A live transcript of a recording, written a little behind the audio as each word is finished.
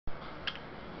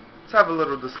Let's have a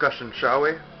little discussion, shall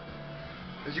we?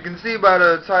 As you can see by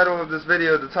the title of this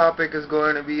video, the topic is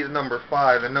going to be number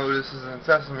 5, and no, this is in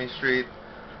Sesame Street.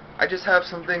 I just have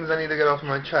some things I need to get off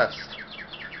my chest.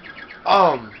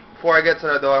 Before I get to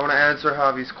that though, I want to answer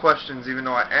Javi's questions, even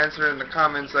though I answered it in the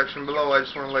comment section below. I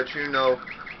just want to let you know,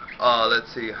 let's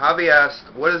see, Javi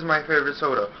asked, what is my favorite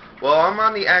soda? Well, I'm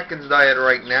on the Atkins diet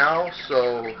right now,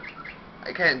 so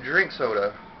I can't drink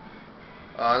soda.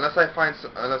 Unless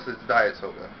it's diet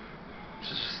soda. It's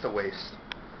just a waste.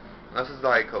 Unless it's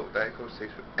Diet Coke. Diet Coke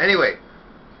tastes good. Anyway,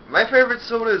 my favorite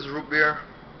soda is root beer.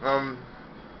 I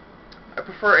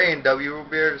prefer A&W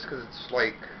root beer just because it's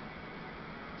like,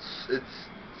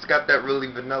 it's got that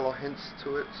really vanilla hints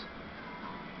to it.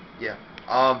 Yeah.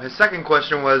 His second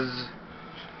question was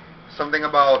something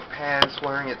about pants,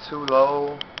 wearing it too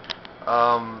low.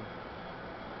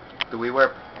 Do we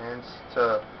wear pants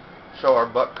to show our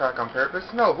butt crack on purpose?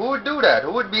 No, who would do that?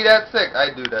 Who would be that sick? I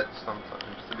do that sometimes,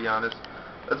 to be honest.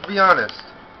 Let's be honest.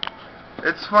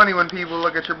 It's funny when people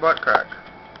look at your butt crack.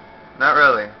 Not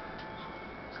really.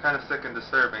 It's kind of sick and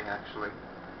disturbing, actually.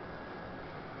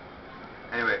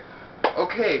 Anyway.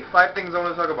 Okay, 5 things I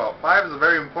want to talk about. 5 is a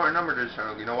very important number to this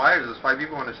channel. You know why? There's 5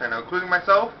 people on this channel, including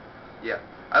myself. Yeah.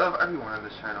 I love everyone on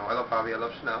this channel. I love Javi, I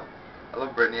love Chanel. I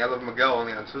love Brittany, I love Miguel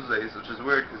only on Tuesdays, which is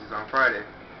weird because he's on Friday.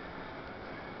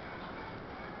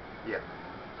 Yeah.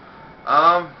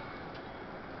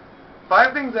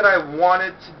 5 things that I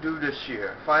wanted to do this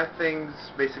year. 5 things,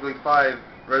 basically 5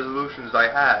 resolutions I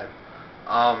had.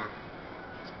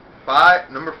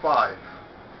 Number 5.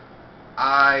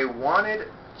 I wanted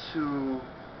to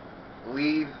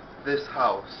leave this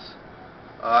house.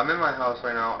 I'm in my house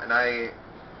right now, and I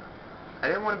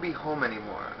didn't want to be home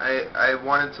anymore. I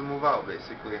wanted to move out,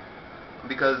 basically,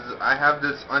 because I have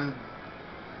this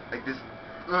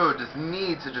this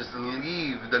need to just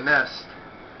leave the nest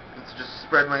and to just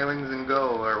spread my wings and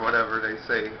go, or whatever they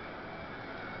say.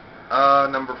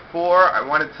 Number 4, I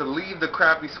wanted to leave the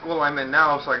crappy school I'm in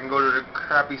now so I can go to the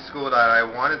crappy school that I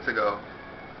wanted to go,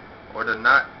 or the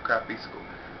not crappy school.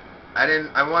 I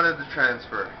wanted to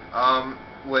transfer,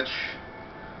 which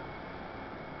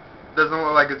doesn't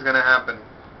look like it's gonna happen.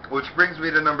 Which brings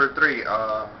me to number 3.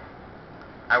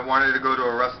 I wanted to go to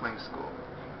a wrestling school,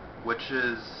 which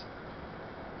is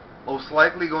most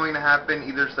likely going to happen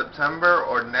either September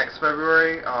or next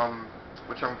February,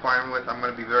 which I'm fine with. I'm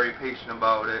going to be very patient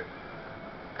about it.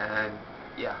 And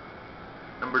yeah.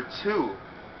 Number 2,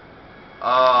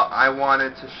 I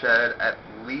wanted to shed at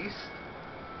least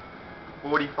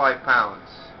 45 pounds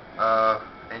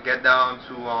and get down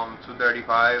to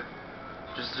 235.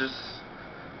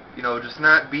 Just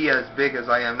not be as big as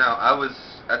I am now. I was,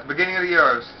 at the beginning of the year,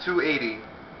 I was 280,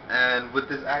 and with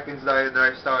this Atkins diet that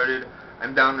I started,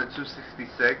 I'm down to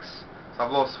 266, so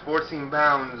I've lost 14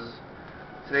 pounds.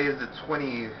 Today is the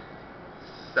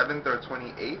 27th or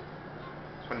 28th?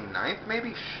 29th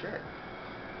maybe? Shit.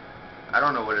 I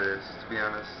don't know what it is, to be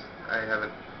honest.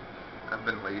 I've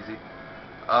been lazy.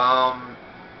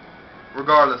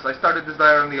 Regardless, I started this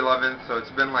diet on the 11th, so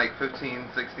it's been like 15,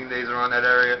 16 days around that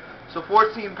area. So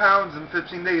 14 pounds in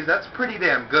 15 days, that's pretty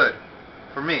damn good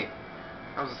for me.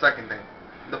 That was the second thing.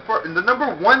 The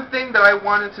number 1 thing that I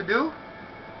wanted to do,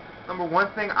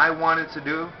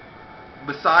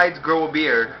 besides grow a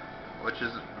beard, which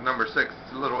is number 6,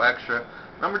 it's a little extra.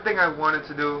 Number thing I wanted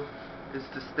to do is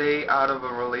to stay out of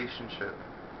a relationship.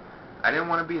 I didn't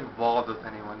want to be involved with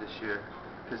anyone this year,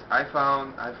 because I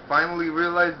finally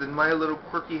realized in my little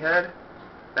quirky head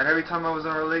that every time I was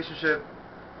in a relationship,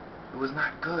 it was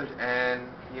not good, and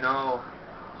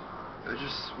it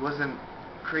just wasn't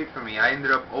great for me. I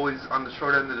ended up always on the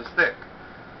short end of the stick.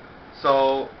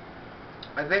 So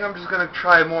I think I'm just gonna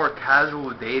try more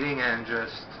casual dating and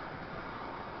just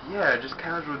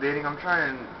casual dating. I'm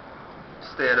trying to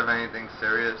stay out of anything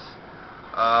serious.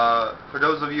 For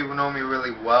those of you who know me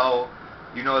really well,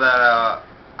 you know that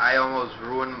I almost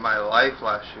ruined my life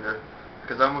last year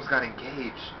because I almost got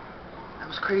engaged. That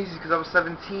was crazy because I was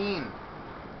 17.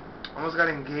 Almost got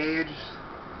engaged,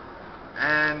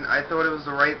 and I thought it was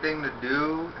the right thing to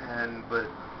do, but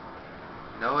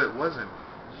no, it wasn't.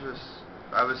 It was just,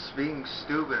 I was being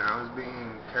stupid and I was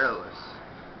being careless.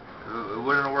 It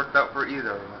wouldn't have worked out for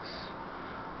either of us.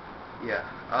 Yeah.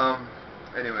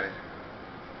 Anyway,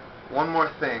 one more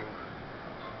thing.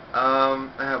 I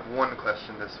have one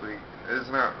question this week. It's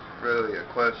not really a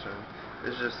question.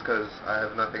 It's just because I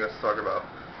have nothing else to talk about.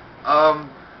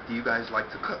 Do you guys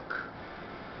like to cook?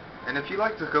 And if you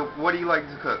like to cook, what do you like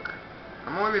to cook?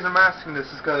 And the only reason I'm asking this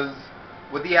is because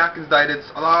with the Atkins diet,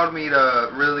 it's allowed me to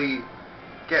really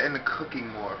get into cooking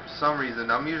more for some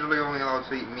reason. I'm usually only allowed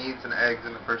to eat meats and eggs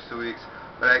in the first 2 weeks,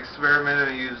 but I experimented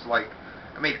and used, like,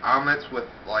 I make omelets with,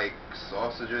 like,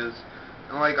 sausages,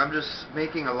 and, like, I'm just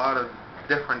making a lot of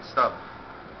different stuff.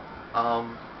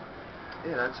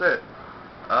 Yeah, that's it.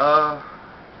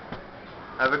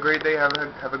 Have a great day, have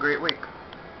a great week.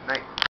 Night.